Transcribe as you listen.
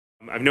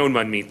I've known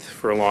Manmeet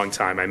for a long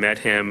time. I met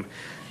him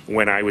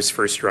when I was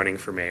first running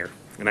for mayor,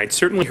 and I'd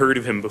certainly heard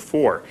of him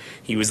before.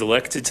 He was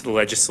elected to the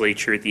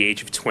legislature at the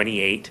age of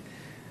 28.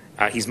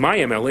 He's my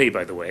MLA,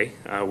 by the way.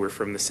 We're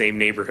from the same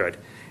neighborhood.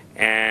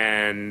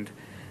 And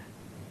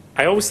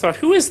I always thought,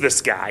 who is this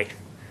guy?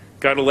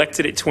 Got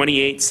elected at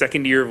 28,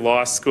 second year of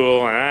law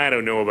school, and I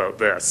don't know about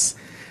this.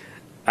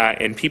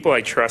 And people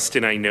I trust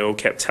and I know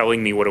kept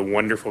telling me what a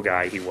wonderful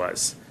guy he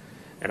was.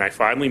 And I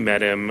finally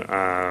met him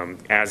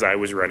as I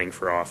was running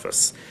for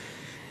office.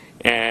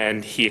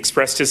 And he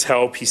expressed his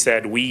help. He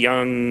said, we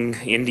young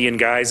Indian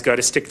guys got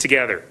to stick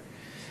together.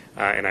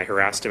 And I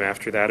harassed him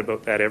after that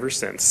about that ever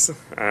since.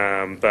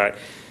 But,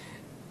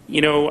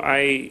 you know,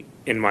 I,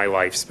 in my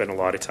life, spent a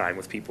lot of time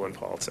with people in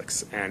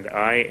politics. And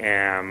I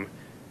am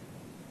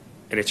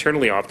an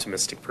eternally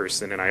optimistic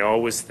person, and I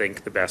always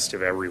think the best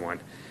of everyone.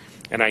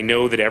 And I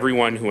know that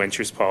everyone who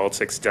enters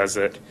politics does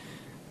it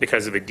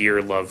because of a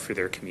dear love for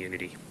their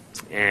community.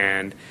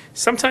 And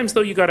sometimes,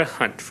 though, you got to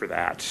hunt for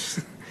that.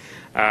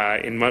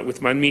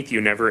 With Manmeet,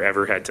 you never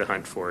ever had to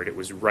hunt for it. It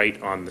was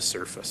right on the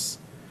surface.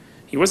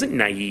 He wasn't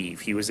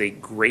naive. He was a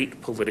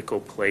great political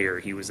player.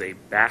 He was a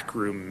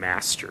backroom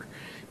master.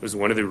 It was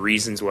one of the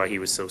reasons why he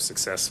was so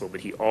successful,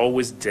 but he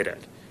always did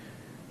it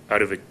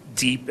out of a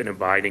deep and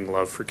abiding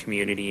love for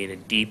community and a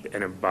deep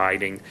and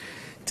abiding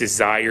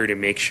desire to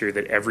make sure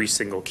that every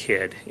single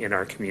kid in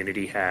our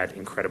community had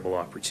incredible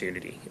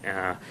opportunity.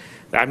 I'm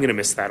going to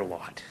miss that a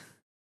lot.